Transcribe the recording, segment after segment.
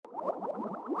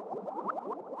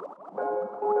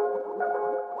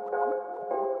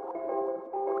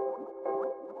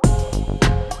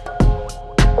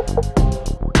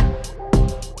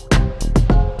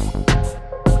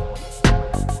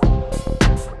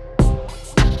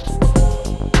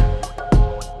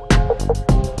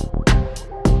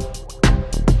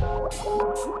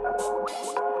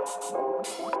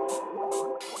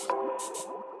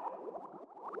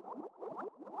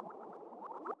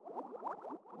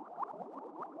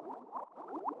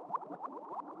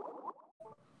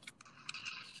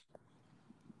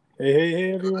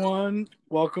Hey, everyone.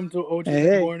 Welcome to OG Hey,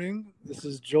 Good hey. Morning. This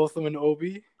is Jotham and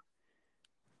Obi,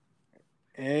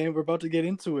 and we're about to get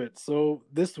into it. So,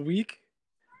 this week,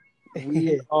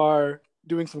 we are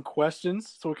doing some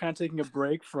questions. So, we're kind of taking a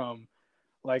break from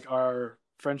like our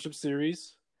friendship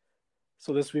series.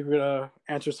 So, this week, we're going to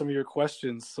answer some of your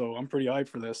questions. So, I'm pretty hyped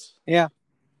for this. Yeah,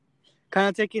 kind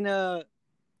of taking a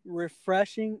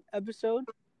refreshing episode.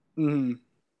 Mm-hmm.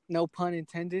 No pun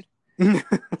intended.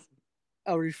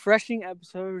 A refreshing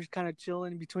episode. We're just kind of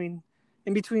chilling in between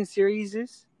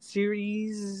series,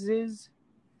 Series is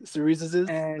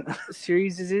and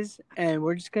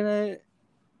we're just gonna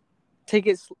take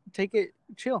it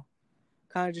chill.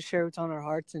 Kind of just share what's on our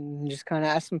hearts and just kind of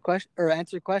ask some questions or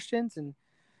answer questions and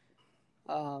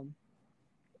um,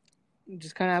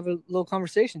 just kind of have a little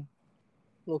conversation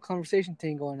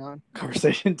thing going on.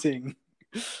 conversation thing.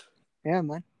 Yeah,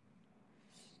 man.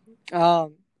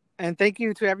 Um, and thank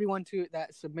you to everyone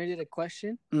that submitted a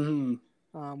question.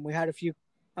 Mm-hmm. We had a few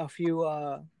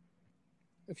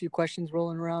questions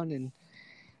rolling around,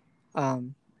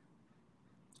 um,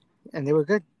 and they were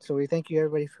good. So we thank you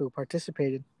everybody who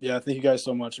participated. Yeah, thank you guys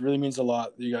so much. It really means a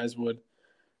lot that you guys would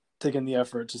take in the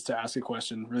effort just to ask a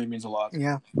question. It really means a lot.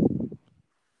 Yeah.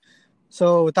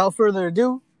 So without further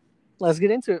ado, let's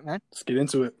get into it, man. Let's get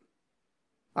into it.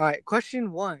 All right,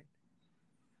 question 1.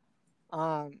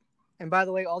 And by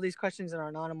the way, all these questions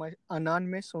are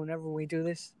anonymous. So whenever we do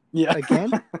this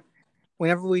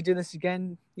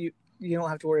again, you don't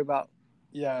have to worry about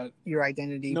your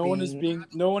identity. No one is being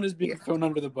thrown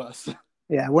under the bus.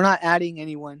 Yeah, we're not adding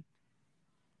anyone.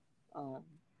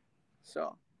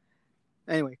 So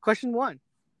anyway, question 1.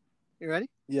 You ready?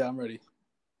 Yeah, I'm ready.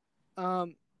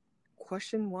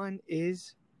 Question 1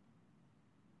 is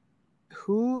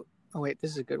who? Oh wait,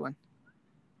 this is a good one.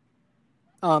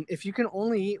 If you can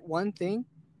only eat one thing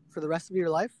for the rest of your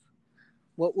life,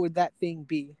 what would that thing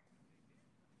be?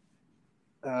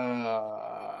 It's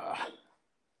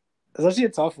actually a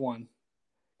tough one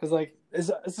because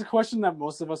it's a question that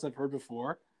most of us have heard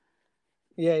before.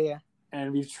 Yeah.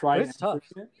 And we've tried. It's tough.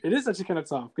 It is actually kind of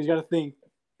tough because you got to think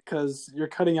because you're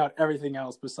cutting out everything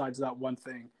else besides that one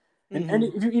thing. And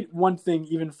if you eat one thing,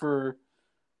 even for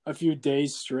a few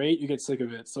days straight, you get sick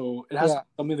of it. So it has to be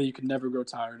something that you can never grow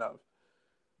tired of.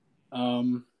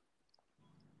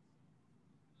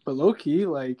 But low key,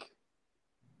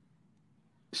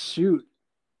 shoot.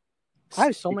 I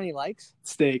have so many likes.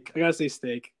 Steak. I gotta say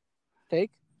steak.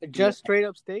 Steak? Just straight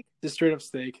up steak? Just straight up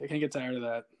steak. I can't get tired of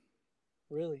that.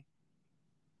 Really?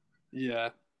 Yeah.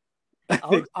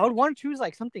 I would want to choose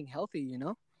like something healthy, you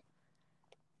know?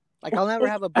 Like I'll never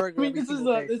have a burger. I mean, this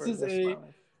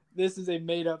is a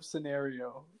made up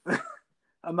scenario.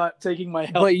 I'm not taking my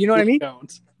health. But you know what I mean?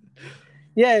 Account.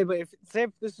 Yeah, but say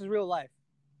if this is real life.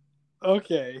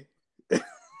 Okay.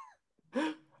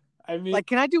 I mean, like,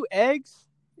 can I do eggs?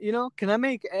 You know, can I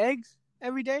make eggs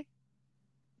every day?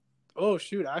 Oh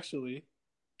shoot, actually.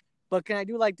 But can I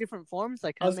do like different forms?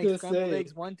 Like, can I make scrambled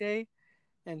eggs one day,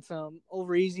 and some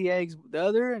over easy eggs the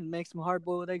other, and make some hard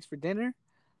boiled eggs for dinner?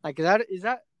 Like, is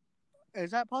that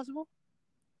possible?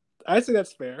 I think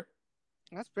that's fair.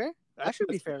 That's fair. That should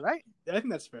be fair, right? I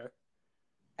think that's fair.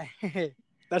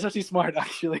 That's actually smart,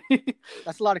 actually.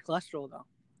 That's a lot of cholesterol, though.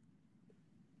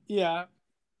 Yeah.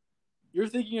 You're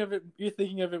thinking of it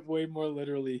way more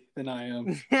literally than I am.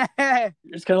 You're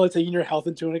just kind of like taking your health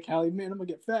into an account. Like, man, I'm gonna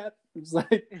get fat. It's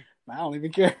like I don't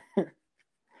even care.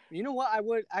 You know what I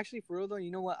would actually, for real though?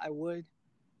 You know what I would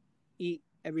eat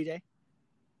every day?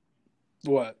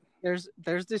 What? There's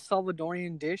this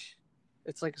Salvadorian dish.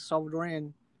 It's like a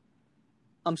Salvadorian.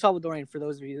 I'm Salvadorian for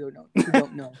those of you who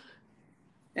don't know.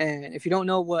 And if you don't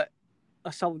know what a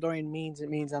Salvadorian means, it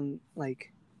means I'm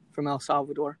like from El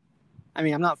Salvador. I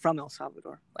mean, I'm not from El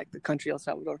Salvador, like the country El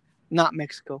Salvador, not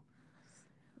Mexico,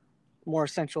 more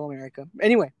Central America.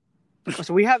 Anyway,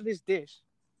 so we have this dish,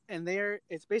 and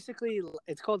it's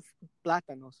called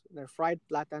plátanos. They're fried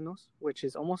plátanos, which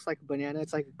is almost like a banana.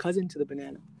 It's like a cousin to the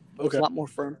banana. Okay. It's a lot more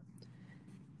firm.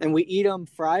 And we eat them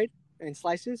fried in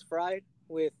slices, fried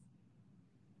with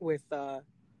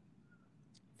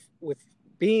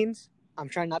beans. I'm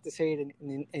trying not to say it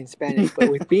in Spanish, but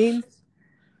with beans.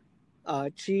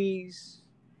 Cheese,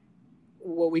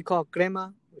 what we call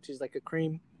crema, which is like a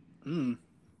cream.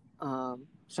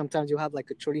 Sometimes you'll have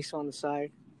like a chorizo on the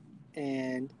side,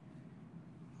 and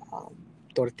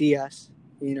tortillas,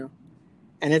 you know.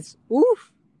 And it's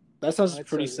oof. That sounds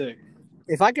pretty sick.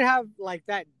 If I could have like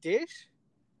that dish,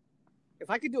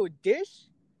 if I could do a dish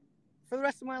for the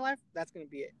rest of my life, that's gonna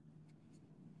be it.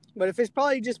 But if it's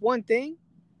probably just one thing,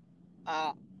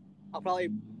 I'll probably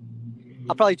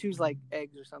choose like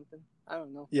eggs or something. I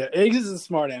don't know. Yeah, eggs is a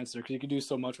smart answer because you can do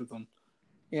so much with them.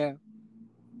 Yeah.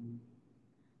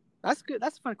 That's good.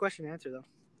 That's a fun question to answer, though.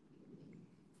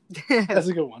 That's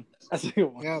a good one.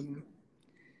 Yeah.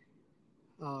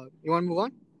 You want to move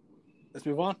on? Let's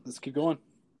move on. Let's keep going.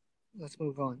 Let's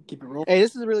move on. Keep it rolling. Hey,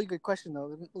 this is a really good question, though.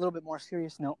 A little bit more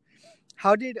serious note.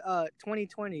 How did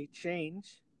 2020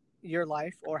 change your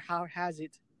life, or how has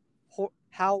it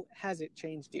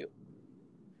changed you?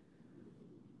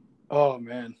 Oh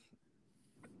man,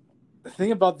 the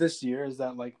thing about this year is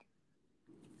that like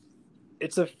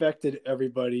it's affected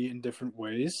everybody in different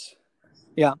ways.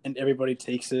 Yeah, and everybody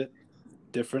takes it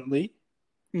differently.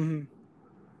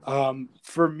 Mm-hmm.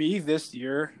 For me, this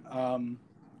year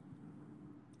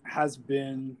has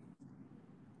been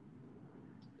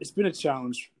it's been a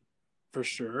challenge for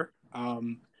sure.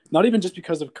 Not even just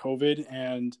because of COVID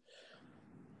and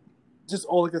just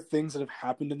all of the things that have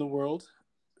happened in the world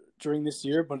during this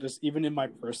year, but just even in my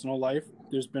personal life,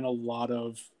 there's been a lot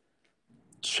of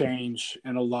change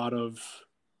and a lot of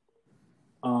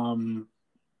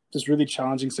just really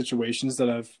challenging situations that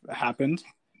have happened.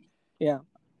 Yeah.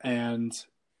 And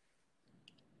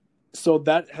so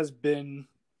that has been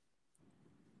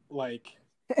like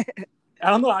I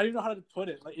don't even know how to put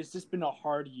it. Like it's just been a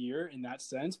hard year in that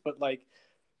sense, but like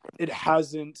it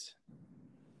hasn't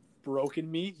broken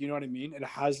me, you know what I mean? It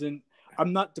hasn't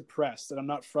I'm not depressed and I'm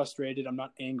not frustrated, I'm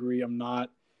not angry, I'm not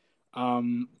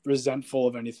resentful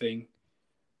of anything.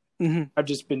 Mm-hmm. I've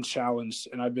just been challenged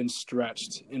and I've been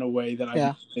stretched in a way that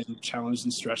I've been challenged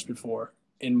and stretched before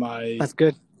That's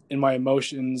good. In my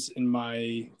emotions, in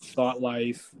my thought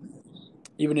life,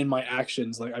 even in my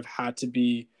actions. Like I've had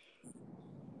to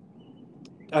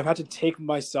take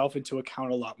myself into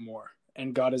account a lot more,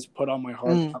 and God has put on my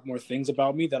heart a lot more things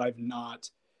about me that I've not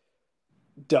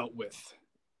dealt with.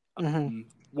 Mm-hmm.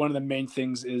 One of the main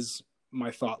things is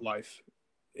my thought life,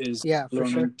 is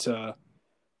learning to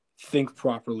think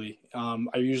properly.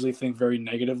 I usually think very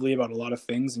negatively about a lot of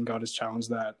things, and God has challenged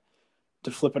that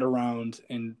to flip it around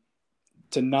and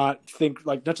to not think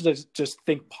not to just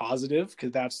think positive,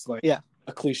 because that's like a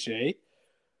cliche,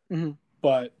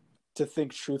 but to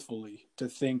think truthfully, to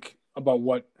think about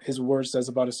what his word says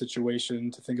about a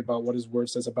situation, to think about what his word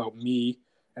says about me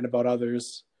and about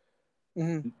others,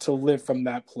 to live from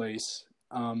that place.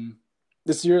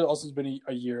 This year also has been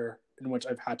a year in which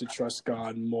I've had to trust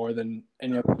God more than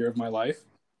any other year of my life.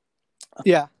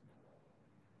 Yeah.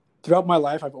 Throughout my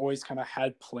life, I've always kind of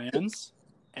had plans,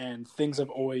 and things have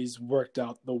always worked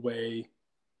out the way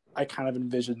I kind of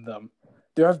envisioned them.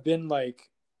 There have been like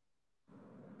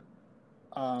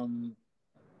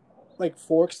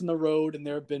forks in the road, and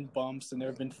there have been bumps, and there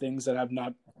have been things that have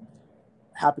not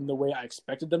happened the way I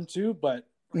expected them to, but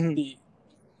the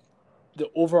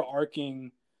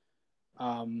overarching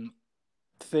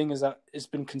thing is that it's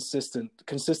been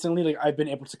consistently, like I've been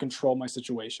able to control my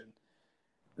situation,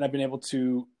 and I've been able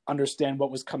to understand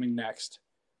what was coming next,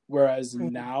 whereas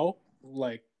now,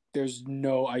 like, there's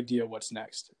no idea what's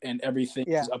next, and everything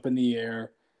is up in the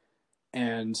air,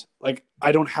 and like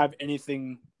I don't have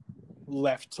anything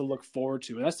left to look forward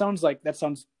to. And that sounds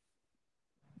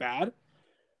bad,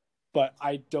 but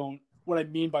what I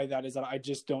mean by that is that I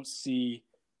just don't see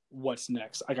what's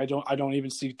next. Like I don't even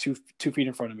see 2 feet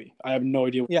in front of me. I have no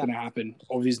idea what's going to happen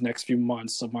over these next few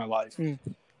months of my life.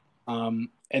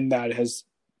 And that has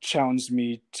challenged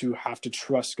me to have to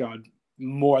trust God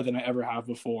more than I ever have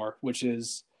before, which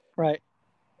is right.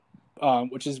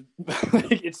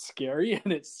 It's scary,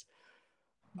 and it's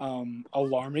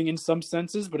alarming in some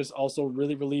senses, but it's also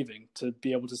really relieving to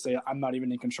be able to say I'm not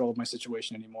even in control of my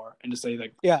situation anymore, and to say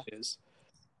that it is.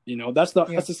 That's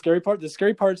the scary part. The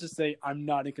scary part is to say I'm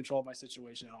not in control of my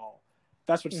situation at all.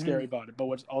 That's what's scary about it. But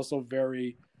what's also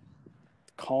very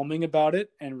calming about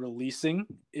it and releasing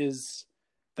is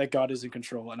that God is in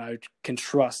control, and I can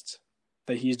trust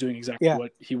that He's doing exactly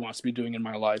what He wants to be doing in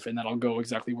my life, and that I'll go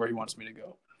exactly where He wants me to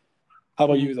go. How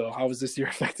about you, though? How has this year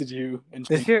affected you? And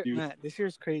this year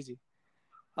is crazy.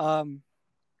 I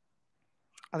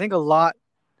think a lot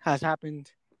has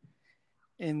happened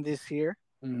in this year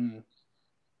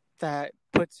that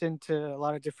puts into a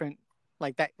lot of different,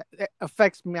 like that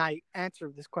affects my answer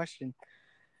of this question.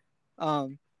 I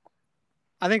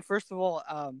think first of all,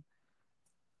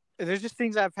 there's just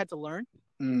things I've had to learn,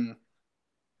 and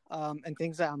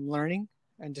things that I'm learning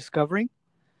and discovering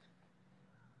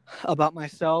about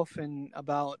myself and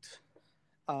about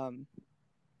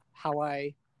how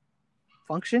I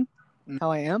function,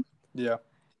 how I am. Yeah.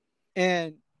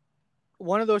 And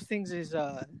one of those things is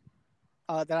that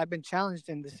I've been challenged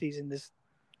in this season,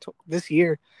 this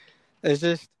year, is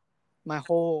just my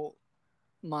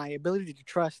ability to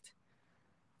trust.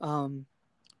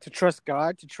 to trust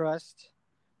God, to trust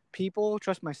people,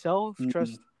 trust myself,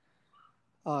 trust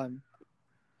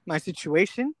my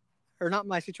situation, or not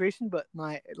my situation, but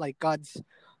my like God's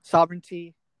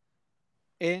sovereignty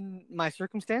in my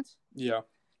circumstance. Yeah.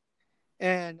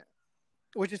 And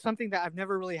which is something that I've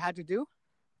never really had to do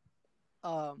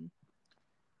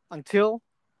until,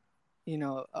 you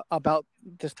know, about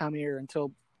this time of year,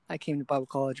 until I came to Bible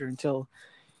college, or until,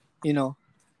 you know,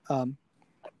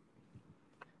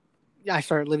 I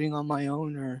started living on my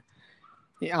own, or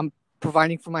I'm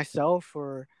providing for myself,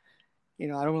 or, you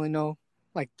know, I don't really know.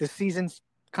 Like the seasons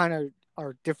kind of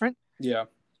are different. Yeah.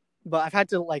 But I've had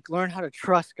to like learn how to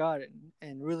trust God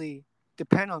and really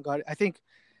depend on God. I think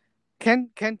Ken,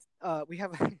 we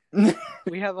have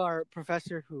we have our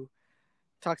professor who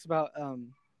talks about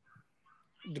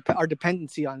our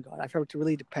dependency on God. I've had to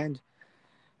really depend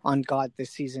on God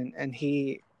this season, and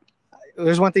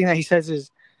there's one thing that he says is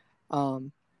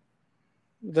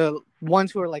the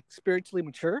ones who are like spiritually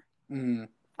mature,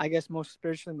 I guess most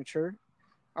spiritually mature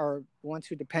are ones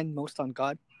who depend most on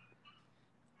God.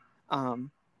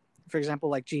 For example,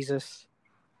 like Jesus,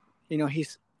 you know,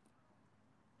 he's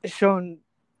shown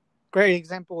great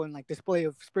example and like display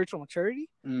of spiritual maturity,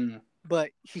 but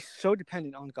he's so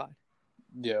dependent on God.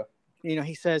 Yeah. You know,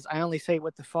 he says, I only say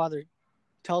what the Father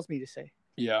tells me to say.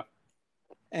 Yeah.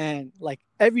 And like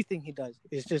everything he does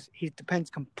is just, he depends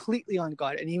completely on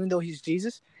God. And even though he's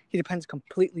Jesus, he depends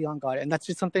completely on God. And that's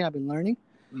just something I've been learning,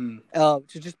 to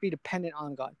just be dependent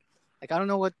on God. Like, I don't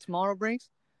know what tomorrow brings,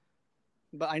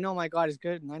 but I know my God is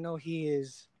good. And I know he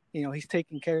is, you know, he's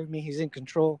taking care of me. He's in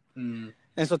control. And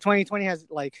so 2020 has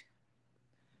like,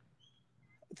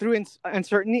 through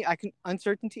uncertainty,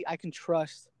 I can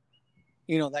trust,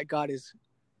 you know, that God is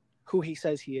who he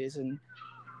says he is, and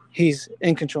he's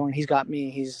in control, and he's got me.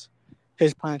 His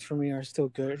plans for me are still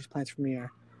good. His plans for me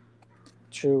are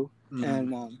true. And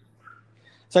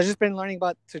so I've just been learning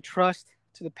about to trust,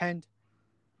 to depend,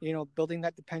 you know, building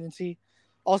that dependency.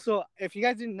 Also, if you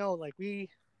guys didn't know, like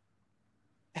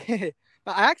I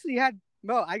actually I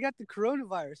got the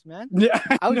coronavirus, man. Yeah.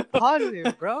 I was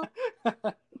positive, bro.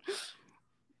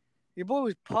 Your boy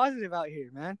was positive out here,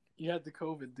 man. You had the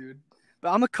COVID, dude.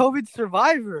 But I'm a COVID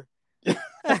survivor.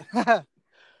 I'm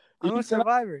a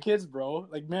survivor. Kids, bro.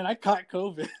 Like, man, I caught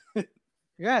COVID.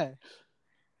 Yeah.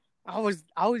 I was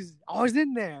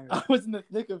in there. I was in the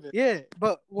thick of it. Yeah,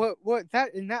 but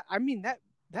that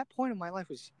point of my life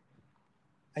was,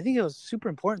 I think it was super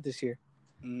important this year.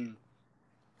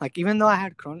 Like, even though I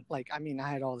had I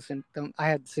had all the symptoms. I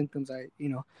had symptoms.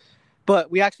 But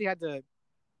we actually had to.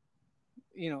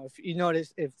 You know,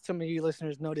 if some of you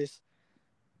listeners notice,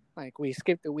 like we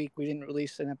skipped a week, we didn't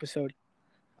release an episode.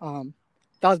 That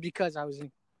was because I was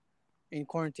in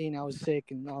quarantine. I was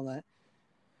sick and all that.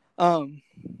 And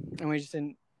it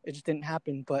just didn't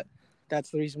happen. But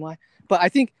that's the reason why. But I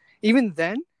think even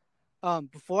then,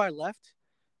 before I left,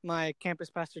 my campus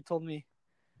pastor told me,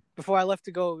 before I left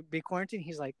to go be quarantined,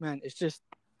 he's like, man, it's just,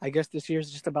 I guess this year is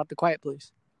just about the quiet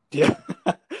place. Yeah.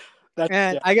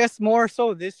 I guess more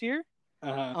so this year,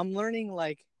 I'm learning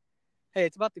like, hey,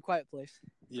 it's about the quiet place.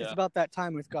 Yeah. It's about that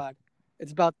time with God.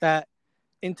 It's about that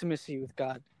intimacy with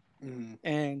God.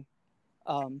 And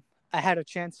I had a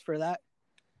chance for that.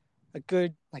 A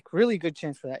good, like really good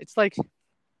chance for that. It's like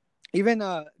even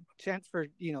a chance for,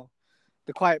 you know,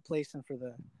 the quiet place, and for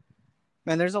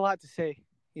there's a lot to say.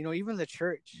 You know, even the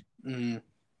church, you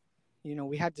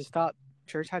know,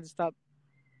 church had to stop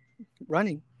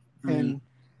running. And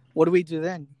what do we do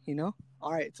then? You know,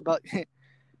 all right, it's about,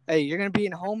 hey, you're going to be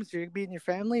in homes, you're going to be in your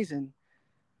families, and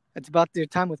it's about your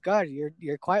time with God,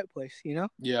 your quiet place, you know?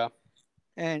 Yeah.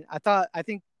 And I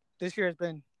think this year has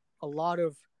been a lot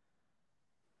of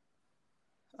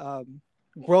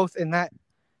growth in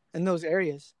those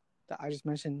areas that I just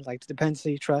mentioned, like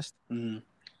dependency, trust, you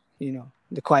know,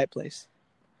 the quiet place.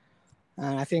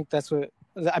 And I think there's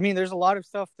a lot of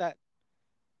stuff that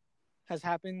has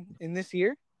happened in this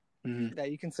year that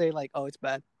you can say like, oh, it's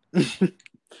bad.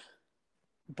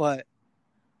 But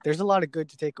there's a lot of good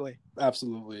to take away.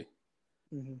 Absolutely.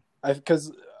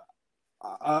 Because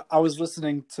I was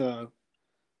listening to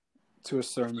a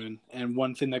sermon, and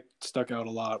one thing that stuck out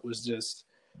a lot was just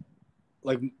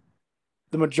like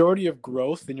the majority of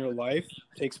growth in your life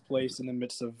takes place in the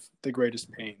midst of the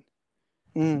greatest pain.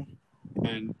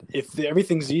 And if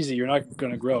everything's easy, you're not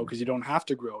going to grow, because you don't have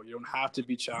to grow. You don't have to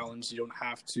be challenged. You don't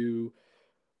have to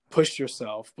push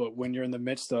yourself. But when you're in the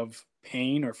midst of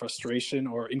pain or frustration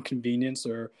or inconvenience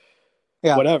or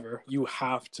whatever, you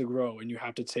have to grow, and you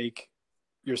have to take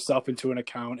yourself into an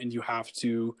account, and you have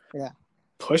to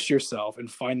push yourself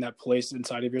and find that place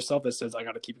inside of yourself that says, I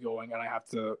got to keep going, and I have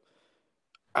to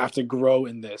I have to grow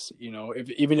in this.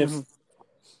 Even if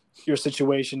your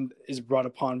situation is brought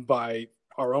upon by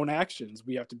our own actions,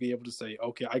 we have to be able to say,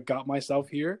 okay, I got myself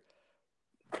here.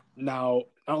 Now,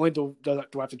 not only do I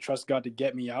have to trust God to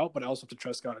get me out, but I also have to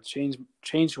trust God to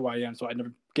change who I am, so I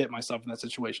never get myself in that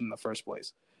situation in the first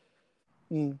place.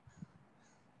 Yeah,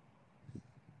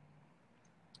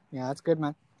 that's good,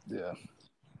 man. Yeah.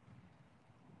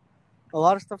 A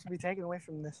lot of stuff to be taken away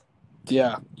from this.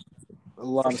 Yeah, a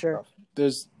lot of stuff.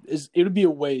 It would be a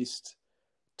waste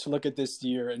to look at this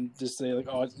year and just say like,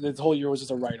 oh, this whole year was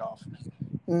just a write-off.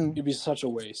 It'd be such a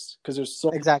waste because there's so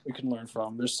much we can learn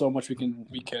from. There's so much we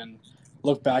can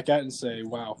look back at and say,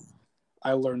 wow,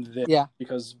 I learned this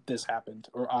because this happened,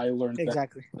 or I learned that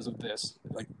because of this.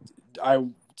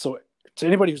 So to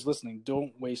anybody who's listening,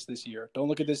 don't waste this year. Don't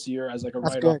look at this year as like a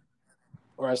write-off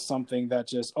or as something that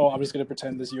just, I'm just going to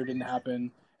pretend this year didn't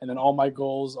happen, and then all my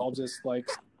goals I'll just like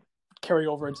carry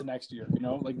over into next year.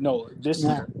 Like, no, this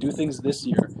year, do things this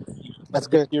year. That's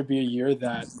good. This year be a year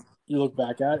that you look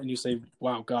back at and you say,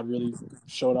 wow, God really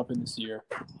showed up in this year,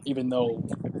 even though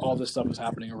all this stuff was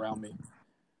happening around me.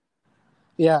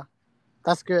 Yeah,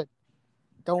 that's good.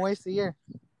 Don't waste the year.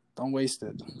 Don't waste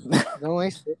it. Don't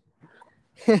waste it.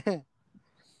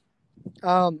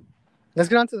 Let's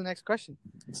get on to the next question.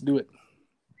 Let's do it.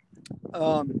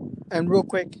 And real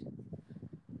quick,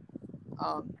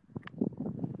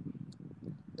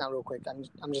 not real quick.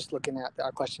 I'm just looking at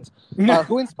our questions.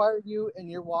 Who inspired you in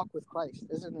your walk with Christ?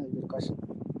 This is another good question.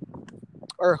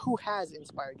 Or who has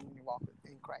inspired you in your walk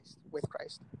with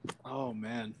Christ? Oh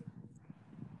man,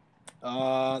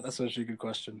 that's actually a good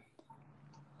question.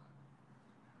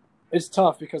 It's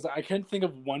tough because I can't think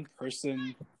of one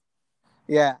person.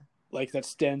 Yeah. Like that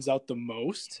stands out the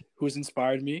most, who's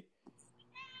inspired me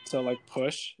to like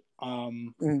push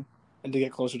and to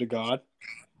get closer to God.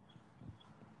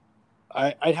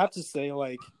 I'd have to say,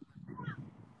 like,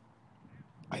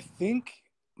 I think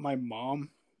my mom,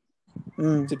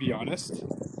 to be honest.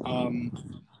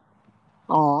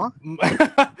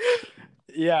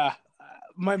 Yeah,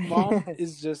 my mom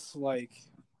is just like,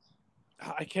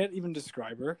 I can't even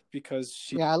describe her because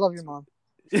she. Yeah, I love your mom.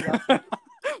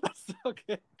 That's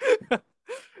okay.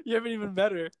 You haven't even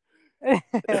met her.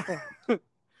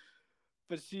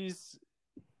 But she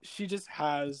just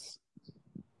has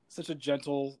such a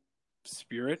gentle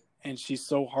spirit, and she's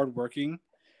so hardworking,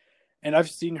 and I've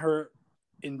seen her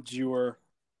endure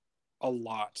a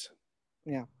lot.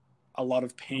 Yeah, a lot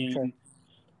of pain,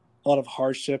 a lot of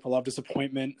hardship, a lot of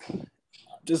disappointment.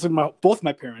 Just like both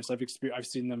my parents, I've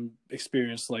seen them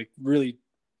experience like really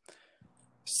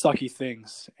sucky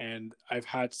things, and I've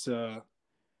had the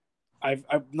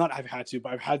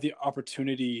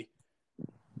opportunity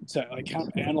to like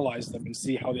analyze them and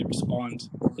see how they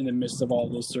respond in the midst of all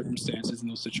those circumstances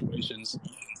and those situations.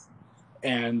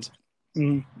 And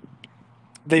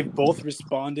they've both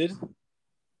responded,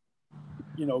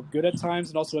 good at times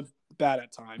and also bad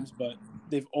at times, but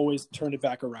they've always turned it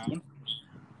back around.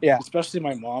 Yeah. Especially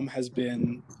my mom has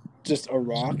been just a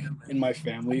rock in my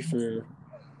family for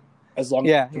as long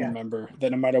as I can remember. That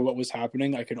no matter what was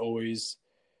happening, I could always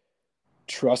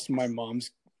trust my mom's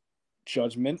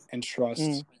judgment and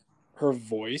trust her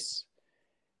voice.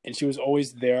 And she was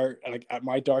always there. Like at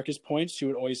my darkest points, she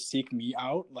would always seek me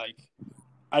out. Like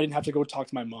I didn't have to go talk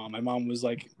to my mom. My mom was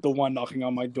like the one knocking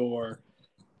on my door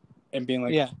and being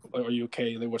like, are you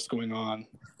okay? Like, what's going on?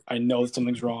 I know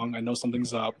something's wrong. I know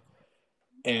something's up.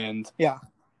 And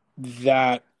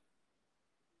that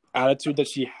attitude that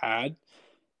she had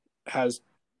has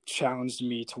challenged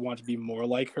me to want to be more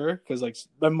like her, because like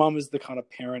my mom is the kind of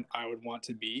parent I would want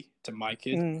to be to my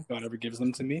kids if God ever gives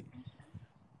them to me.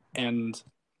 And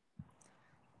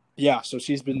so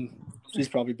she's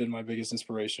probably been my biggest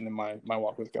inspiration in my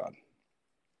walk with God.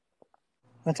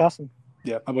 That's awesome.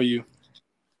 Yeah. How about you?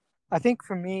 I think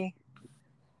for me,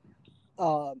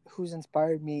 who's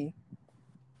inspired me,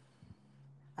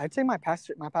 I'd say my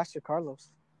pastor Carlos.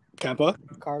 Campa?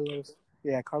 Carlos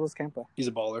Campa. He's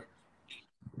a baller.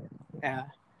 Yeah.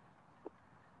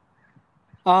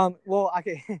 Well,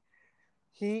 okay.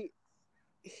 He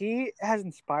has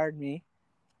inspired me.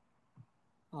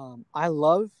 I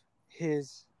love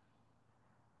his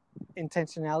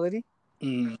intentionality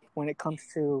when it comes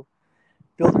to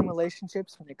building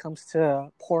relationships, when it comes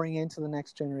to pouring into the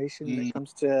next generation, when it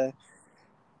comes to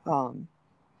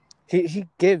he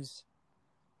gives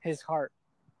his heart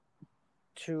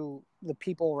to the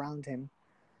people around him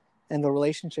and the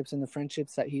relationships and the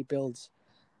friendships that he builds.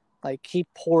 Like he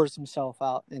pours himself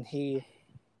out, and he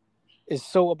is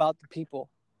so about the people,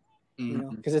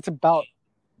 because it's about.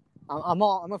 I'm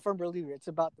a firm believer. It's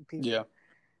about the people. Yeah.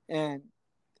 And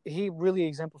he really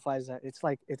exemplifies that. It's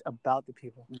like it's about the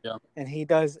people. Yeah. And he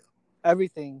does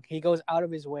everything. He goes out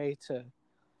of his way to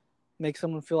make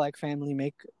someone feel like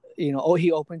family,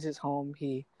 he opens his home,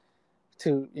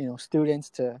 to students,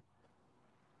 to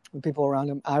the people around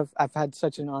him. I've had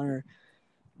such an honor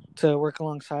to work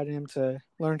alongside him, to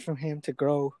learn from him, to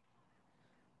grow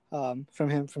from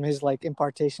his like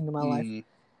impartation to my life.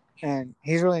 And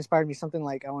he's really inspired me. Something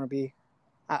like I want to be,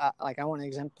 I want to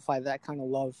exemplify that kind of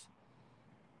love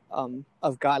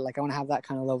of God. Like I want to have that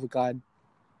kind of love of God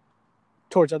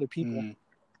towards other people,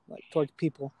 like towards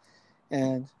people.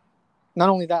 And not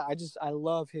only that, I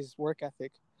love his work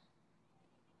ethic.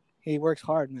 He works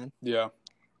hard, man. Yeah.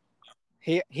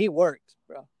 He works,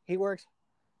 bro. He works.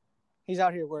 He's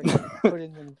out here working,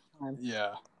 putting in time.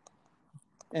 Yeah.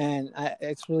 And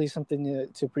it's really something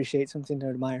to appreciate, something to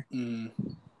admire.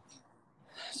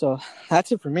 So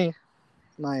that's it for me.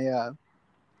 My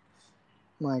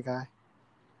guy.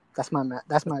 That's my man.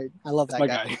 I love that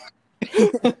guy.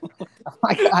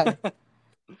 My guy.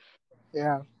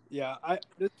 Yeah. Yeah.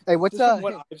 Hey, what's up?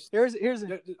 Here's. I was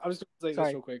going to say this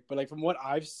real quick, but like from what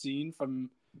I've seen from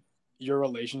your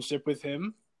relationship with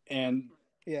him and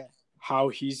how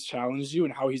he's challenged you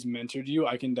and how he's mentored you,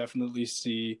 I can definitely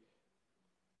see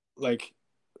like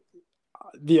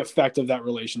the effect of that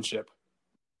relationship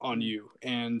on you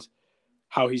and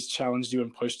how he's challenged you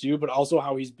and pushed you, but also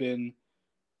how he's been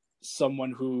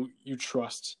someone who you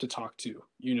trust to talk to,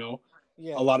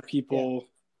 a lot of people,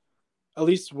 at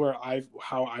least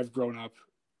how I've grown up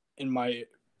in my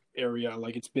area,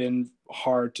 like it's been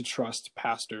hard to trust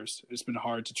pastors. It's been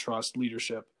hard to trust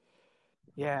leadership.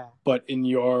 Yeah. But in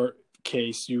your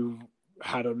case, you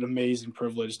had an amazing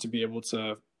privilege to be able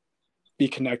to be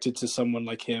connected to someone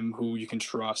like him who you can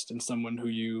trust and someone who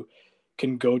you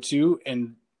can go to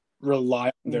and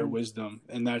rely on their wisdom.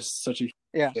 And that's such a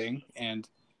huge thing. And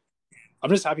I'm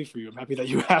just happy for you. I'm happy that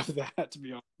you have that, to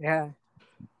be honest. Yeah.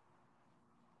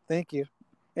 Thank you.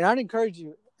 And I'd encourage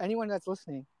you, anyone that's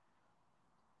listening,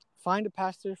 find a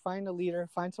pastor, find a leader,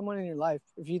 find someone in your life.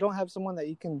 If you don't have someone that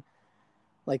you can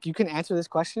answer this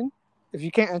question, if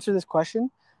you can't answer this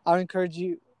question, I would encourage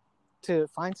you to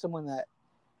find someone that,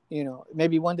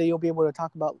 maybe one day you'll be able to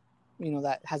talk about,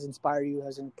 that has inspired you,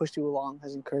 has pushed you along,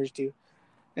 has encouraged you.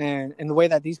 And in the way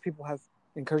that these people have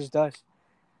encouraged us,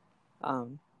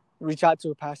 reach out to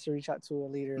a pastor, reach out to a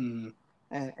leader,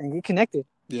 and get connected.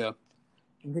 Yeah.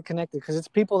 And get connected, because it's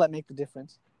people that make the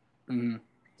difference.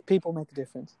 People make the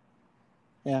difference.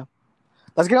 Yeah.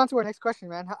 Let's get on to our next question,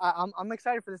 man. I'm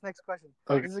excited for this next question.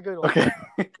 Okay. This is a good one. Okay.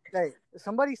 Hey,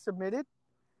 somebody submitted.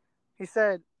 He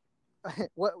said,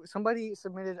 somebody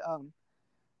submitted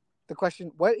the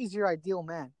question, what is your ideal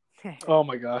man? Oh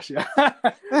my gosh, yeah.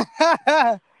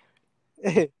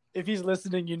 If he's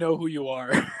listening, you know who you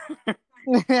are.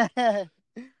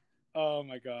 Oh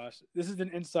my gosh. This is an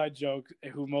inside joke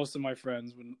who most of my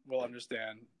friends will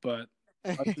understand, but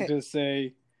I was going to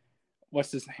say,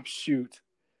 what's his name? Shoot.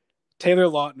 Taylor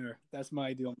Lautner. That's my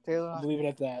ideal. I'll leave it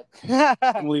at that.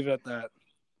 I'm leave it at that.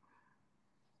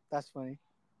 That's funny.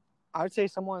 I would say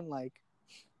someone like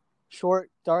short,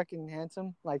 dark, and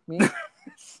handsome like me,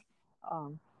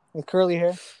 with curly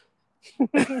hair.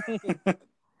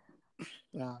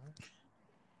 Yeah.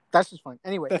 That's just fun.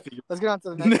 Anyway, let's get on to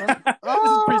the next one.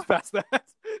 This is pretty past that.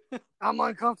 I'm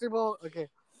uncomfortable. Okay.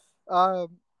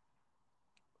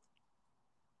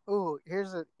 Oh,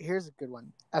 here's a good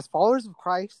one. As followers of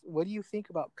Christ, what do you think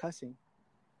about cussing?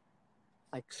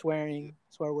 Like swearing,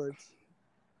 swear words.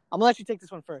 I'm gonna let you take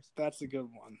this one first. That's a good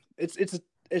one.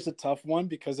 It's a tough one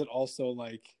because it also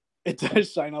it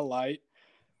does shine a light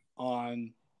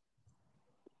on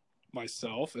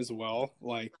myself as well.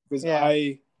 Because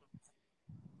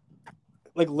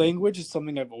language is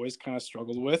something I've always kind of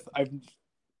struggled with.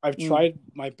 I've tried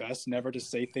my best never to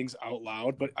say things out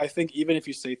loud, but I think even if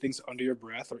you say things under your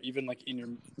breath or even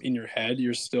in your head,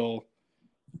 you're still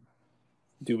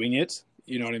doing it.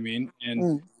 You know what I mean?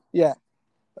 And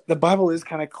the Bible is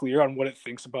kind of clear on what it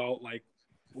thinks about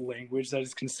language that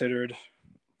is considered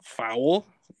foul.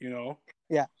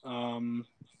 Yeah.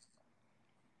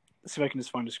 Let's see if I can just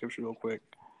find a scripture real quick.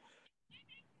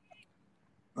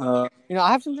 I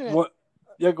have something. What?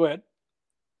 Yeah, go ahead.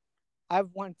 I have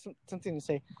something to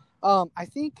say. I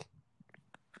think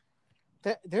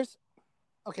that there's.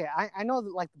 Okay, I know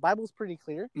that the Bible's pretty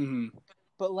clear,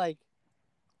 but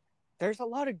there's a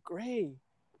lot of gray.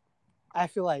 I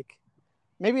feel like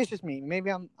maybe it's just me.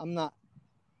 Maybe I'm not.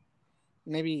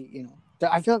 Maybe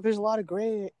I feel like there's a lot of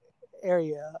gray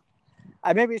area.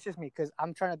 Maybe it's just me because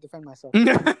I'm trying to defend myself.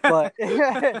 But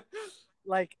I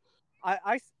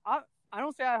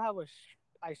don't say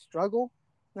I struggle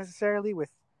necessarily with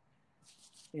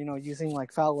using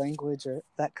like foul language or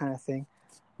that kind of thing.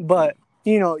 But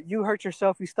you hurt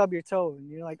yourself, you stub your toe, and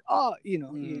you're like, oh,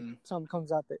 something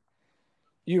comes out that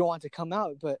you don't want to come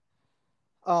out. But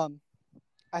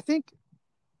I think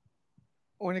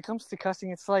when it comes to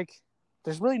cussing, it's like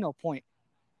there's really no point.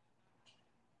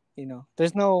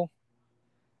 There's no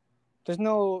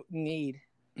need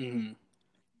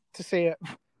to say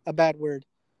a bad word.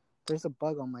 There's a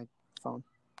bug on my phone.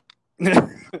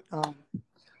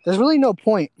 There's really no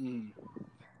point.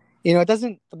 It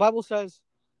doesn't. The Bible says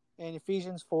in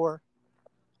Ephesians 4,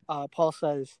 Paul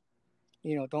says,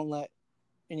 don't let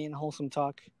any unwholesome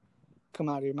talk come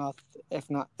out of your mouth,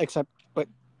 but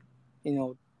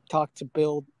talk to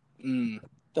build the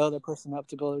other person up,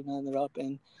 to build another up.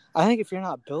 And I think if you're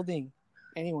not building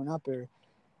anyone up, or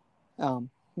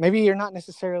maybe you're not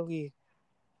necessarily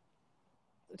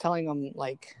telling them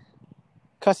like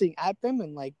cussing at them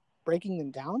and like breaking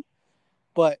them down,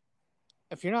 but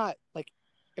if you're not like,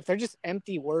 if they're just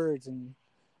empty words and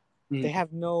they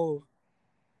have no,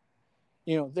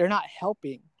 they're not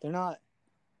helping, they're not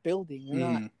building, they're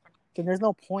not, then there's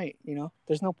no point.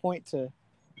 There's no point to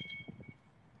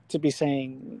be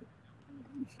saying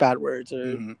bad words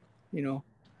or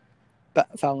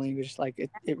foul language. Like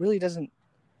it really doesn't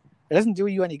do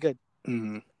you any good.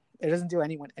 It doesn't do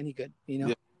anyone any good.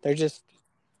 They're just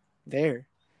there.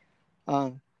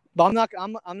 But I'm not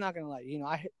gonna lie.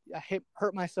 I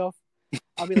hurt myself.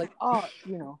 I'll be like, oh,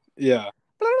 yeah.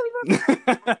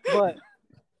 But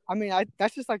I mean,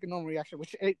 that's just like a normal reaction,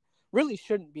 which it really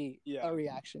shouldn't be a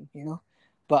reaction,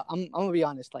 But I'm gonna be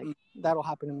honest, like that'll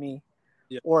happen to me,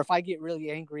 or if I get really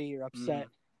angry or upset,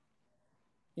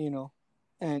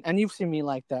 and you've seen me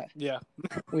like that. Yeah,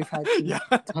 we've had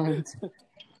some times.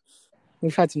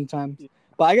 We've had some times,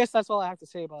 but I guess that's all I have to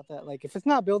say about that. Like, if it's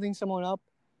not building someone up,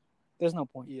 there's no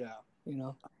point. Yeah,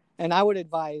 And I would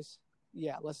advise,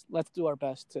 let's do our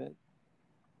best to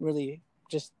really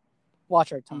just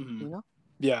watch our tongue.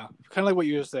 Yeah, kind of like what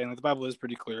you were saying. Like the Bible is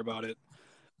pretty clear about it.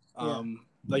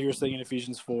 Like you were saying in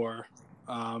Ephesians 4,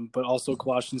 but also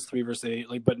Colossians 3 verse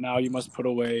 8. Like, but now you must put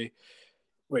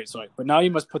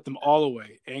them all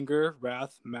away: anger,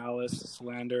 wrath, malice,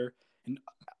 slander,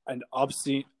 and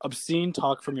obscene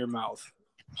talk from your mouth.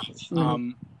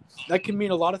 That can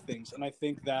mean a lot of things, and I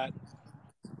think the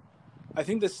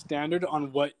standard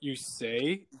on what you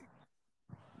say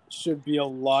should be a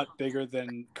lot bigger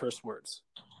than curse words.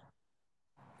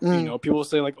 People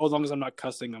say like, "Oh, as long as I'm not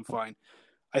cussing, I'm fine."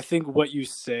 I think what you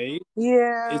say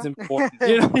is important.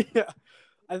 I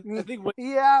think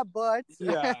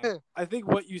I think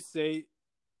what you say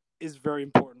is very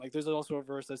important. Like, there's also a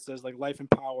verse that says like life and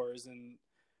power is in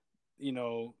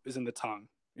the tongue.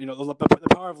 The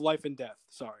power of life and death.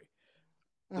 Sorry,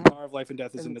 the power of life and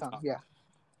death is in the tongue. Yeah.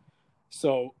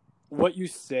 So what you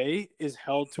say is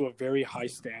held to a very high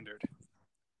standard,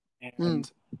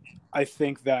 and I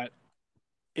think that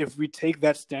if we take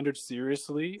that standard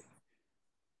seriously,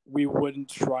 we wouldn't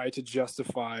try to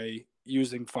justify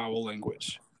using foul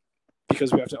language,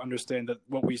 because we have to understand that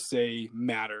what we say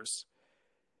matters.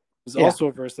 There's also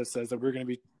a verse that says that we're going to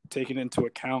be taken into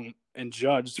account and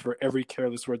judged for every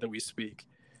careless word that we speak.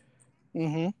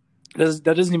 That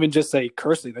doesn't even just say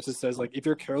cursing. That just says, like, if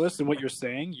you're careless in what you're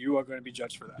saying, you are going to be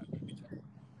judged for that.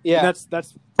 Yeah. And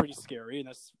that's pretty scary, and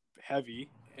that's heavy,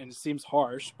 and it seems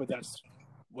harsh, but that's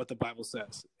what the Bible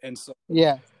says. And so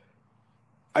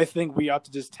I think we have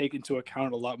to just take into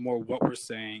account a lot more what we're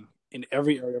saying in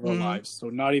every area of our lives. So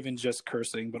not even just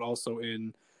cursing, but also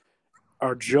in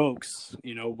our jokes.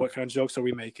 What kind of jokes are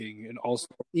we making? And also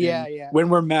when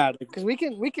we're mad, because we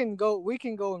can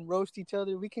go and roast each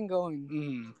other. We can go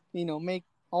and make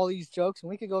all these jokes, and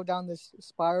we could go down this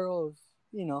spiral of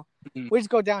we just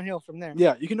go downhill from there.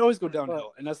 Yeah, you can always go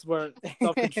downhill, and that's where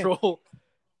self-control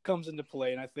comes into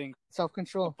play. And I think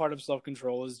self-control, part of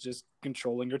self-control is just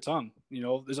controlling your tongue.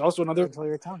 There's also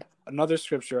another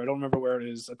scripture. I don't remember where it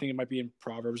is. I think it might be in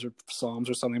Proverbs or Psalms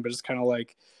or something, but it's kind of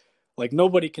like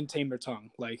nobody can tame their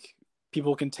tongue. Like,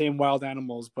 people can tame wild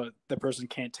animals, but the person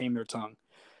can't tame their tongue.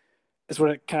 It's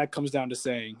what it kind of comes down to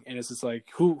saying. And it's just like,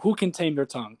 who can tame their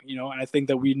tongue? And I think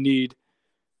that we need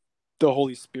the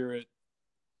Holy Spirit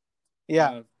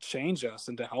change us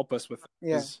and to help us with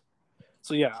this.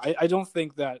 So I don't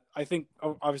think that, I think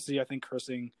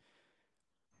cursing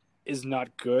is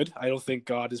not good. I don't think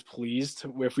God is pleased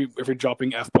if we're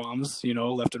dropping F-bombs,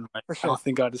 left and right. Sure. I don't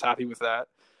think God is happy with that.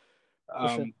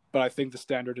 But I think the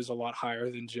standard is a lot higher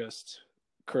than just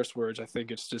curse words. I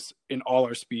think it's just in all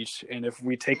our speech. And if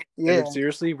we take it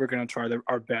seriously, we're going to try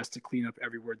our best to clean up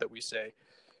every word that we say.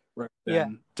 rather Yeah.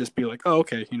 than just be like, oh,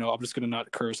 okay, I'm just gonna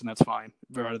not curse and that's fine,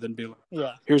 rather than be like,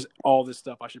 Yeah. here's all this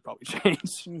stuff I should probably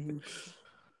change. Mm-hmm.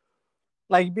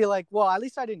 Like, be like, well, at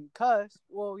least I didn't cuss.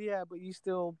 Well, yeah, but you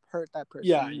still hurt that person.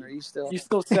 Yeah, or you still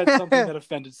said something that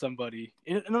offended somebody.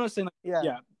 And I'm not saying like,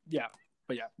 yeah,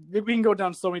 but yeah, we can go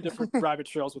down so many different rabbit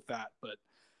trails with that, but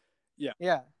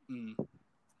yeah. Mm.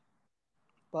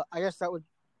 But I guess that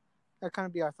kind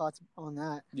of be our thoughts on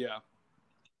that. Yeah.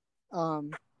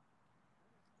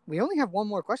 We only have one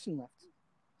more question left.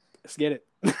 Let's get it.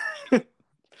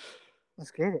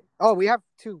 Let's get it. Oh, we have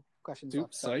 2 questions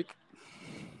left. Psych.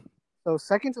 So,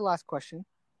 second to last question.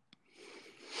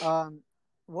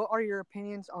 What are your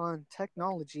opinions on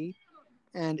technology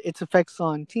and its effects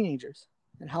on teenagers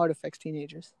and how it affects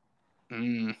teenagers?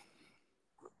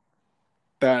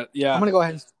 That, yeah. I'm going to go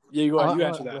ahead. Yeah, you go ahead. You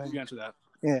answer that. You answer that.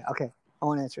 Yeah, okay. I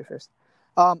want to answer it first.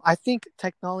 I think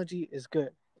technology is good.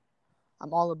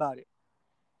 I'm all about it.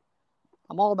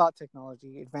 I'm all about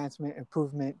technology, advancement,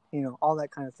 improvement, all that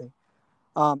kind of thing.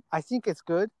 I think it's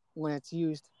good when it's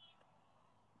used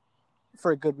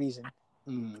for a good reason.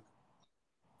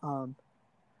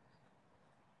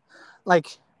 Like,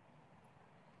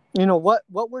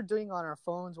 what we're doing on our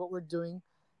phones, what we're doing,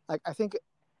 like, I think,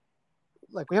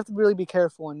 like, we have to really be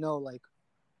careful and know, like,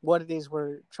 what it is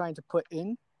we're trying to put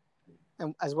in,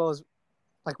 and as well as,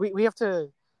 like, we have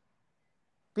to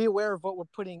be aware of what we're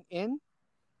putting in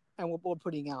and what we're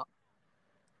putting out.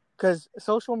 Because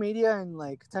social media and,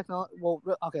 like, technology, well,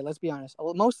 okay, let's be honest.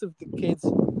 Most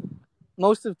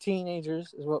of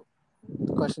teenagers, is what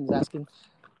the question is asking,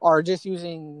 are just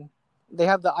using, they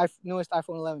have the newest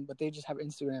iPhone 11, but they just have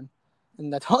Instagram.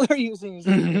 And that's all they're using is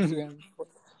Instagram.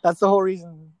 That's the whole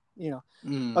reason,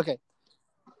 Okay.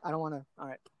 I don't want to, all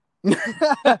right.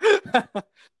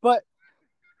 But,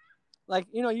 like,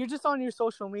 you're just on your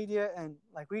social media, and,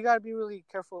 like, we got to be really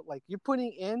careful. Like, you're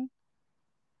putting in,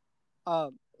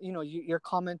 you're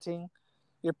commenting,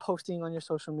 you're posting on your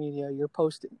social media, you're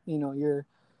posting, you're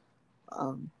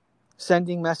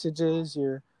sending messages,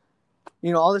 you're,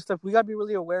 all this stuff. We got to be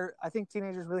really aware. I think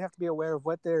teenagers really have to be aware of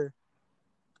what their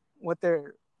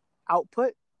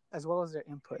output as well as their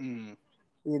input.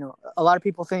 A lot of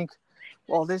people think,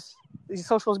 well, these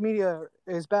social media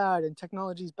is bad and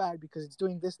technology is bad because it's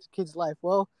doing this to kids' life.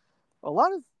 Well, a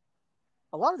lot of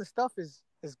the stuff is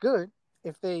good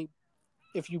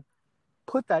if you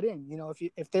put that in,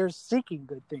 if they're seeking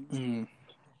good things,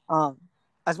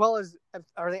 as well as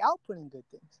are they outputting good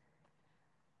things,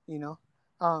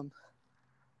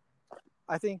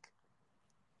 I think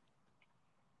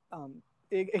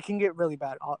it can get really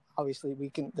bad. Obviously,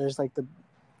 there's like the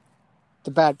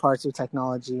bad parts of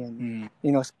technology, and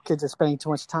kids are spending too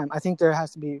much time. I think there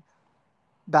has to be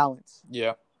balance.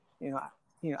 Yeah.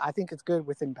 I think it's good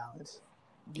within balance.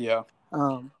 Yeah.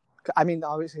 I mean,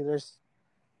 obviously, there's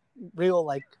real,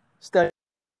 like, study.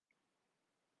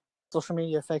 Social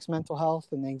media affects mental health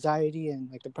and anxiety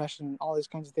and, like, depression and all these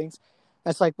kinds of things.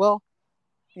 That's like, well,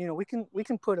 we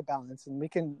can put a balance, and we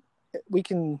can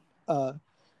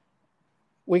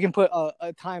put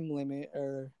a time limit,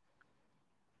 or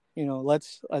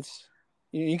let's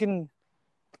you can,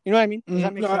 what I mean? Does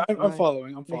that make sense? I'm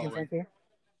following.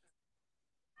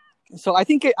 So I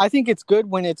think it's good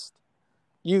when it's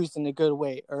used in a good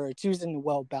way, or it's used in a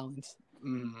well balanced.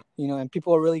 And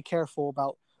people are really careful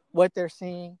about what they're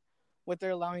seeing, what they're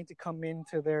allowing to come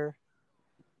into their,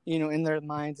 in their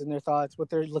minds and their thoughts, what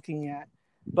they're looking at,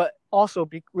 but also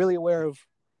be really aware of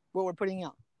what we're putting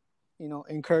out.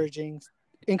 Encouraging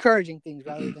things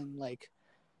rather than, like,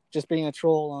 just being a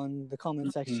troll on the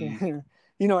comment section.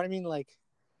 You know what I mean? Like,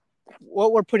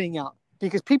 what we're putting out,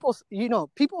 because people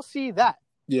see that.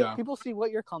 Yeah. People see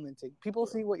what you're commenting. People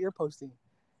see what you're posting,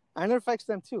 and it affects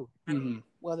them too.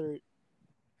 Whether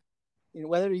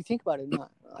you think about it or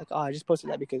not. Like, oh, I just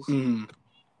posted that because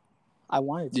I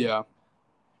wanted to. Yeah.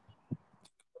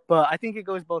 But I think it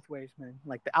goes both ways, man.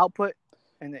 Like, the output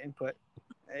and the input,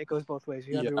 it goes both ways.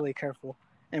 You have to be really careful,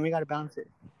 and we got to balance it.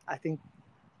 I think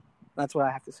that's what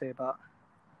I have to say about.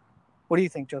 What do you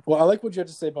think, Joe? Well, I like what you have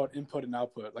to say about input and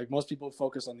output. Like, most people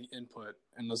focus on the input,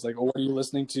 and it's like, oh, what are you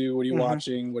listening to? What are you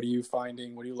watching? What are you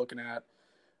finding? What are you looking at?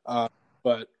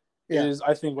 But it is,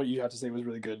 I think what you have to say was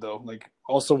really good, though. Like,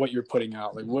 also what you're putting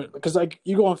out. Like, what? Because, like,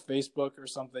 you go on Facebook or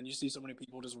something, you see so many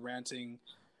people just ranting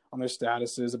on their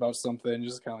statuses about something.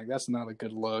 Just kind of like, that's not a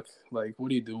good look. Like,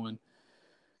 what are you doing?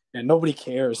 And nobody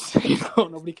cares.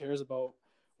 Nobody cares about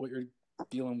what you're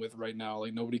dealing with right now.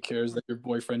 Like, nobody cares that your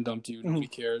boyfriend dumped you. Nobody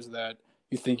cares that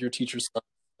you think your teacher sucks.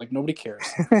 Like, nobody cares.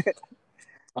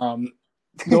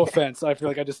 No offense. I feel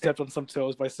like I just stepped on some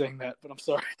toes by saying that, but I'm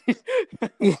sorry.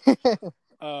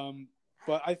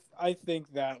 But I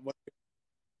think that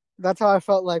That's how I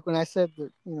felt like when I said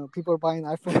that, people are buying the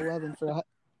iPhone 11 for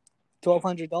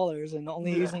 $1,200 and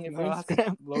only using it for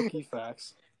Instagram. Low key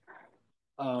facts.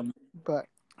 But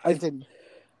I continue.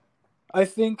 I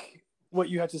think what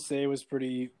you had to say was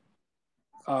pretty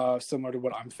similar to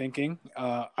what I'm thinking.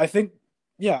 I think,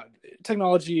 yeah,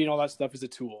 technology and all that stuff is a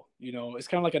tool. It's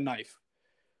kind of like a knife,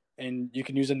 and you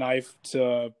can use a knife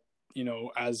to,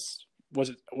 as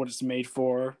what it's made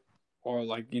for, or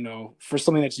like for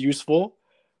something that's useful,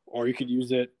 or you could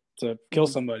use it to kill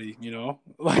somebody.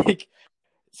 Like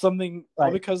something. All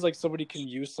Right. because like somebody can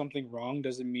use something wrong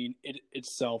doesn't mean it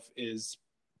itself is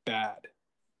bad.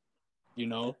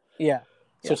 Yeah.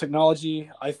 So technology,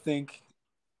 I think,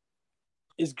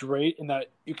 is great in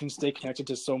that you can stay connected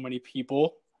to so many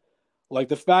people. Like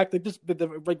the fact that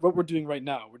like what we're doing right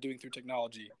now, we're doing through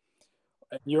technology.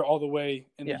 And you're all the way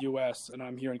in the US and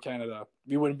I'm here in Canada.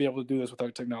 We wouldn't be able to do this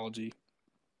without technology.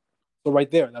 So right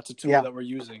there, that's a tool that we're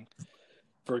using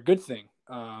for a good thing.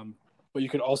 But you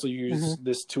could also use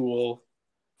this tool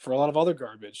for a lot of other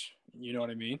garbage. You know what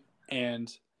I mean?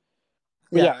 And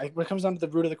when it comes down to the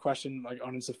root of the question, like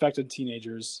on its effect on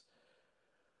teenagers,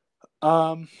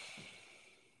 the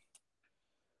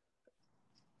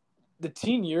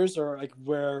teen years are like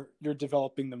where you're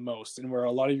developing the most and where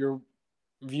a lot of your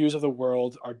views of the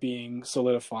world are being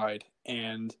solidified,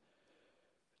 and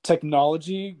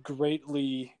technology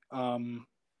greatly I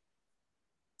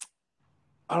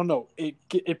don't know,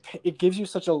 it gives you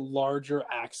such a larger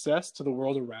access to the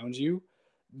world around you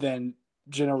than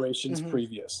generations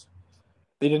previous.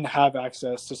 They didn't have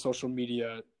access to social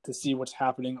media to see what's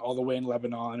happening all the way in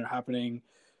Lebanon or happening,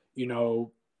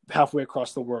 halfway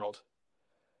across the world.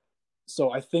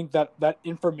 So I think that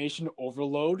information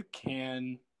overload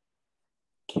can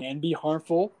be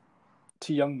harmful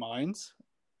to young minds,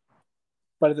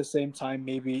 but at the same time,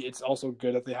 maybe it's also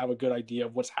good that they have a good idea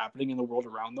of what's happening in the world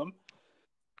around them.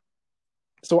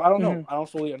 So I don't know. I don't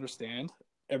fully understand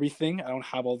everything. I don't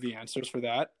have all the answers for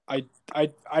that. I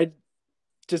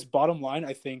just bottom line,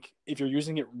 I think if you're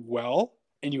using it well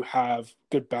and you have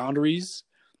good boundaries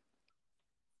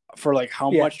for like how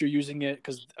much you're using it,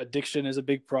 because addiction is a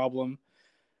big problem.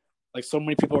 Like so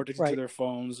many people are addicted to their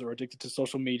phones or addicted to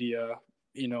social media,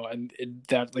 and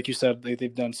that, like you said,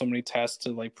 they've done so many tests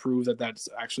to like prove that that's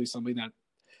actually something that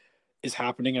is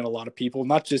happening in a lot of people,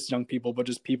 not just young people, but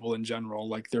just people in general.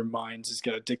 Like their minds just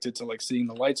get addicted to like seeing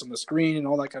the lights on the screen and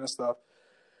all that kind of stuff.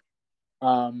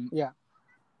 But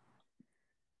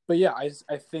yeah, I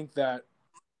think that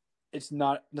it's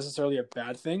not necessarily a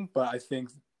bad thing, but I think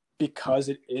because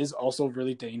it is also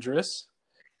really dangerous,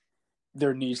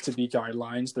 there needs to be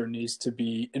guidelines. There needs to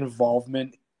be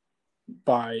involvement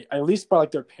by at least by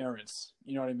like their parents.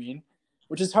 You know what I mean?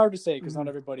 Which is hard to say because not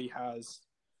everybody has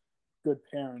good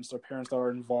parents or parents that are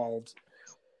involved.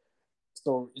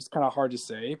 So it's kind of hard to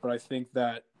say, but I think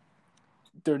that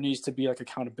there needs to be like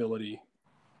accountability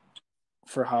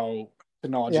for how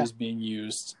technology is being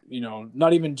used,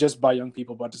 not even just by young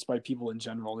people, but just by people in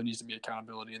general. There needs to be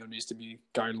accountability and there needs to be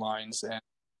guidelines and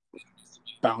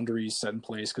boundaries set in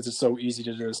place, because it's so easy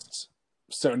to just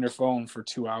sit on your phone for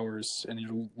 2 hours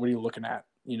and what are you looking at,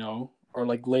 or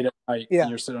like late at night and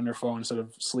you're sitting on your phone instead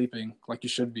of sleeping like you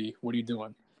should be. What are you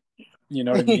doing? You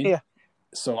know what I mean?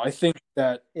 So I think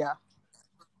that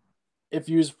if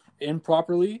used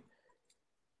improperly,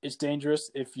 it's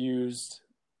dangerous. If used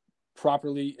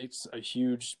properly, it's a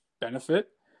huge benefit,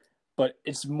 but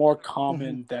it's more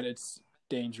common that it's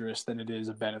dangerous than it is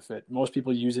a benefit. Most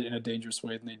people use it in a dangerous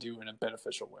way than they do in a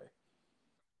beneficial way.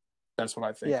 That's what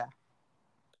I think. Yeah.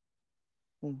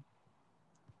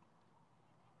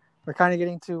 We're kind of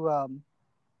getting to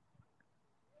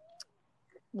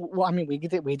well, I mean, we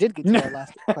did get to our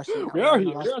last question. We are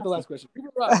here. We're at the last question.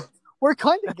 We're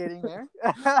kind of getting there.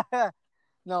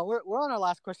 No, we're on our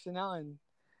last question now, and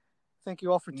thank you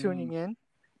all for tuning in.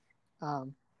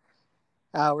 We're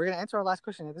gonna answer our last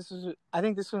question. I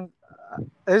think this one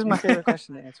is my favorite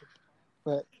question to answer.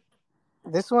 But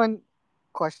this one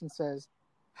question says,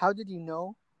 "How did you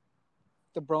know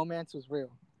the bromance was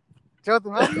real?"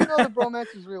 Jotham, how do you know the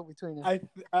bromance was real between us?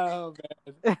 Oh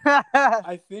man,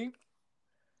 I think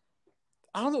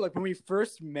I don't know. Like when we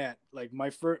first met, like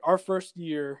our first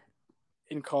year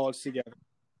in college together.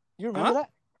 You remember that?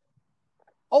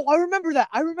 Oh, I remember that.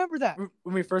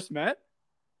 When we first met?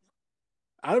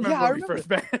 I don't remember when we first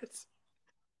met.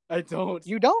 I don't.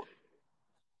 You don't?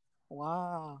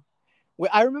 Wow.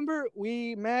 I remember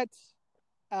we met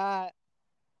at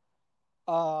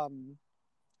the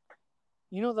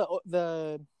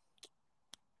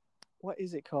what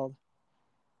is it called?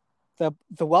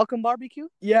 The Welcome Barbecue?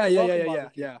 Yeah.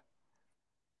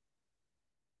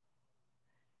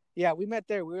 Yeah, we met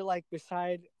there. We were like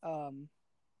beside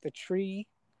the tree,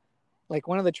 like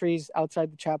one of the trees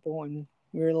outside the chapel, and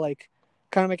we were like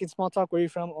kind of making small talk. Where are you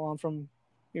from? Oh, I'm from.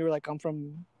 You were like, I'm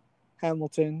from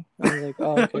Hamilton. I was like,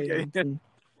 oh, okay. Okay. And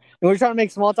we were trying to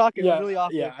make small talk. It was Yeah, really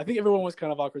awkward. yeah. I think everyone was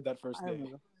kind of awkward that first I day.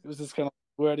 remember. It was just kind of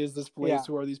where is this place? Yeah.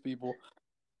 Who are these people?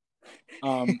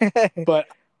 But I But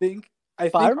I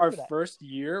think our remember that. first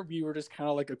year we were just kind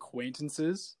of like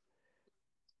acquaintances.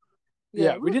 Yeah,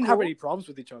 Yeah, we we were didn't have cool. any problems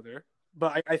with each other.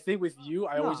 But I think with you,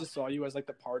 I always No. just saw you as like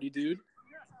the party dude.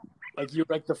 Like you're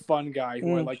like the fun guy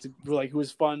who I Mm. like to like who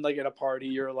was fun like at a party.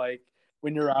 You're like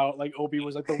when you're out, like Obi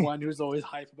was like the one who's always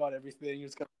hype about everything. You're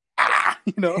just kind of,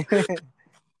 you know.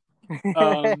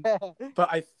 But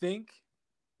I think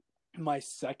my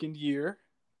second year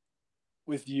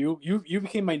with you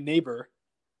became my neighbor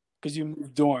because you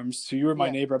moved dorms, so you were my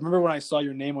Yeah. neighbor. I remember when I saw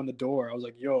your name on the door, I was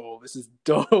like, "Yo, this is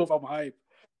dope! I'm hype."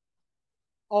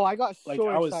 Oh, I got Like so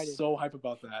I was excited. so hype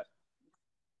about that.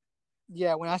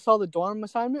 Yeah, when I saw the dorm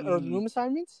assignment or the Mhm. room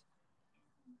assignments,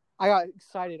 I got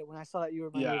excited when I saw that you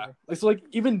were my Yeah, neighbor. like so, like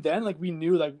even then, like we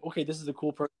knew, like okay, this is a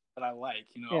cool person that I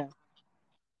like, you know. Yeah.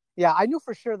 Yeah, I knew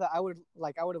for sure that I would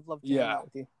have loved to hang Yeah, out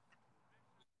with you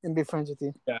and be friends with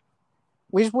you. yeah,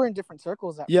 We just were in different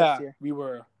circles that yeah. first year. We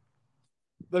were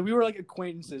like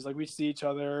acquaintances. Like we'd see each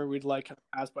other, we'd like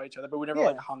pass by each other, but we never Yeah.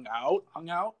 like hung out.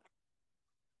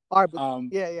 All right,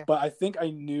 but yeah. But I think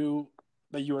I knew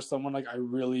that you were someone like I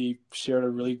really shared a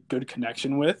really good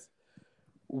connection with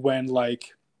when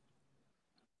like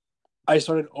I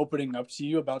started opening up to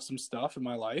you about some stuff in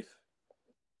my life.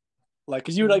 Like,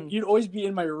 cause you would like you'd always be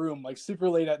in my room like super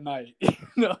late at night, you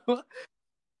know. Late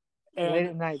And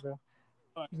at night, bro.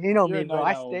 You know you're me, a bro.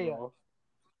 night I owl, stay bro.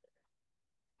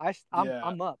 up. Yeah,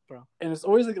 I'm up, bro. and it's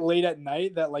always like late at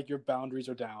night that like your boundaries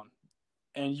are down,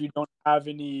 and you don't have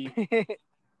any,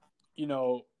 you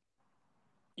know,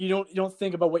 you don't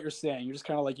think about what you're saying. You're just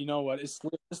kind of like, you know what, it's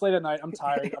late at night. I'm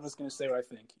tired. I'm just gonna say what I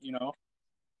think, you know.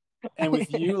 And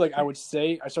with you, like I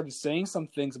started saying some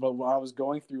things about what I was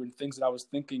going through and things that I was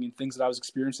thinking and things that I was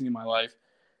experiencing in my life,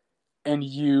 and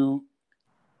you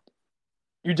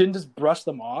didn't just brush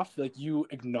them off. Like you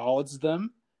acknowledged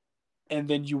them, and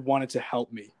then you wanted to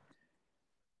help me.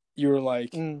 You were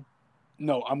like,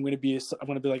 no, I'm gonna be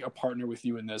like a partner with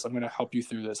you in this. I'm gonna help you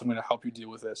through this. I'm gonna help you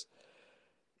deal with this.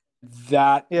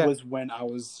 That Yeah. was when I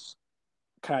was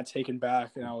kind of taken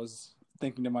back, and I was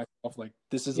thinking to myself, like,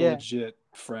 this is a Yeah. legit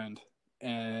friend,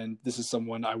 and this is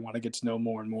someone I want to get to know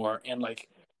more and more. And like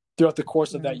throughout the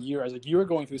course of that year, I was like, you were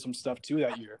going through some stuff too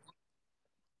that year.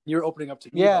 You were opening up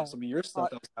to me about some of your stuff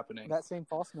that was happening. That same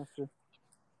fall semester.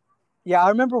 Yeah, I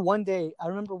remember one day. I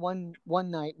remember one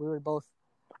night we were both.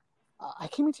 I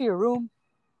came into your room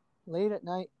late at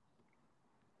night.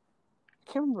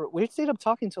 I can't remember. We stayed up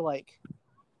talking till like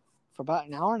for about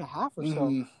an hour and a half or so.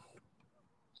 Mhm.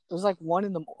 It was like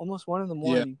almost 1 a.m.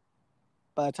 Yeah.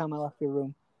 By the time I left your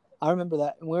room. I remember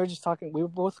that, and we were just talking. We were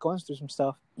both going through some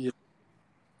stuff. Yeah.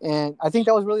 And I think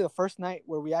that was really the first night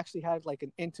where we actually had like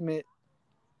an intimate,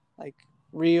 like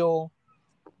real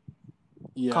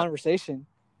conversation,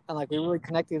 and like we really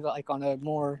connected like on a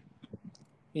more,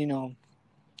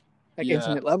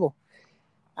 intimate level.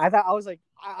 I thought I was like,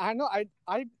 I know,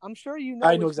 I'm sure you know.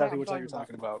 I know exactly which night you're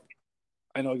talking about.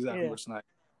 I know exactly which night.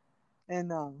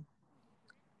 And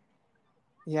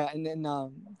yeah, and then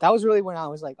that was really when I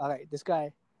was like, all right, this is the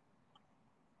guy.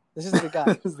 This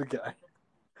is the guy.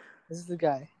 This is the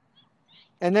guy.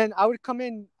 And then I would come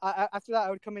in after that.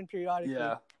 I would come in periodically.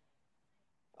 Yeah.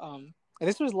 And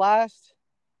this was last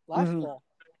fall.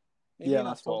 Maybe in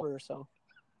last October fall or so.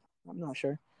 I'm not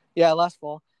sure. Yeah, last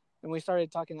fall. And we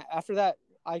started talking. After that,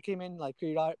 I came in like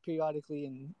periodically,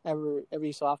 and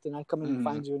every so often I'd come in and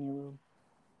find you in your room.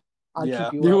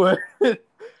 I'd keep you up. would.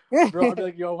 Bro, I'd be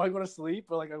like, yo, am I going to sleep?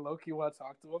 But like I low-key want to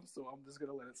talk to him, so I'm just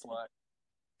gonna let it slide.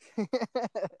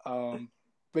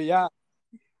 But yeah.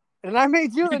 And I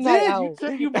made you a night owl.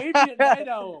 You made me a night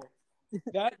owl.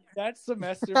 That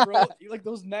semester, bro, like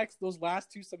those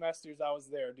last 2 semesters I was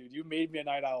there, dude, you made me a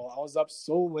night owl. I was up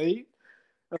so late.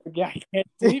 Like, yeah, I can't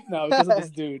sleep now because of this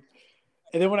dude.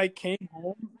 And then when I came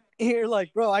home, you're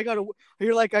like, bro, I gotta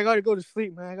go to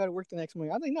sleep, man. I gotta work the next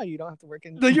morning. I'm like, no, you don't have to work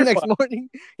the next morning.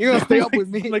 You're gonna stay up with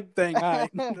me. Like, dang, all right,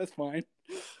 that's fine.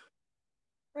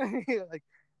 Like,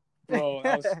 bro,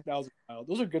 that was wild.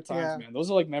 Those are good times, man. Those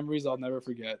are like memories I'll never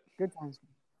forget. Good times,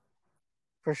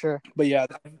 for sure. But yeah,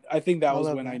 I think that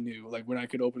was when I knew, like, when I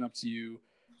could open up to you,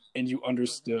 and you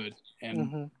understood,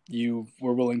 and you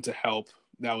were willing to help.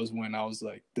 That was when I was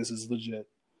like, this is legit.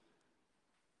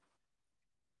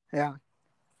 Yeah.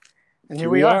 And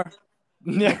here we are.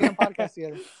 Making a podcast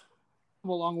together. Come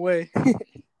a long way.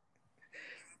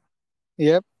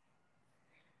 Yep.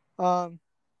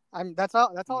 That's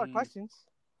all. That's all our questions.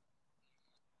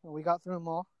 We got through them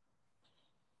all.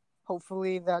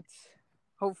 Hopefully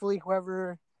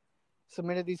whoever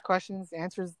submitted these questions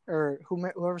answers, or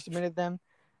whoever submitted them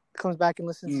comes back and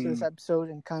listens to this episode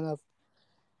and kind of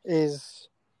is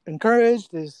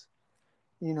encouraged, gets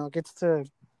to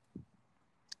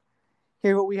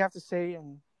hear what we have to say,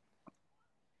 and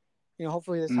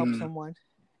hopefully this helps someone.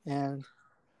 And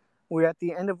we're at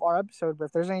the end of our episode, but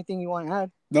if there's anything you want to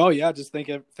add. No, yeah, just thank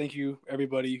you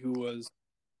everybody who was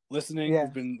listening,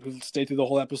 who stayed through the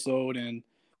whole episode, and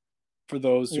for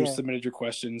those who submitted your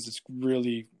questions. It's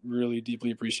really, really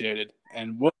deeply appreciated.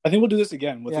 And I think we'll do this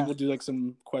again. I think we'll do like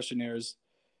some questionnaires,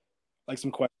 like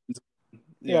some questions.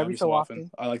 Yeah, every so often.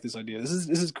 I like this idea. This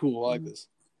is cool. I like this.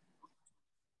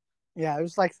 Yeah, it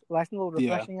was like last little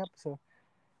refreshing episode.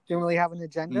 Didn't really have an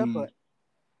agenda, but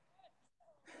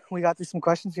we got through some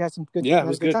questions. We had some good. Yeah, it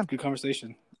was good. Good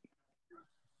conversation.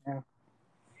 Yeah.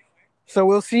 So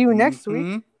we'll see you next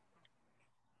week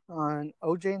on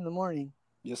OJ in the Morning.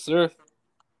 Yes, sir.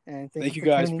 And thank you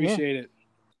guys. Appreciate it.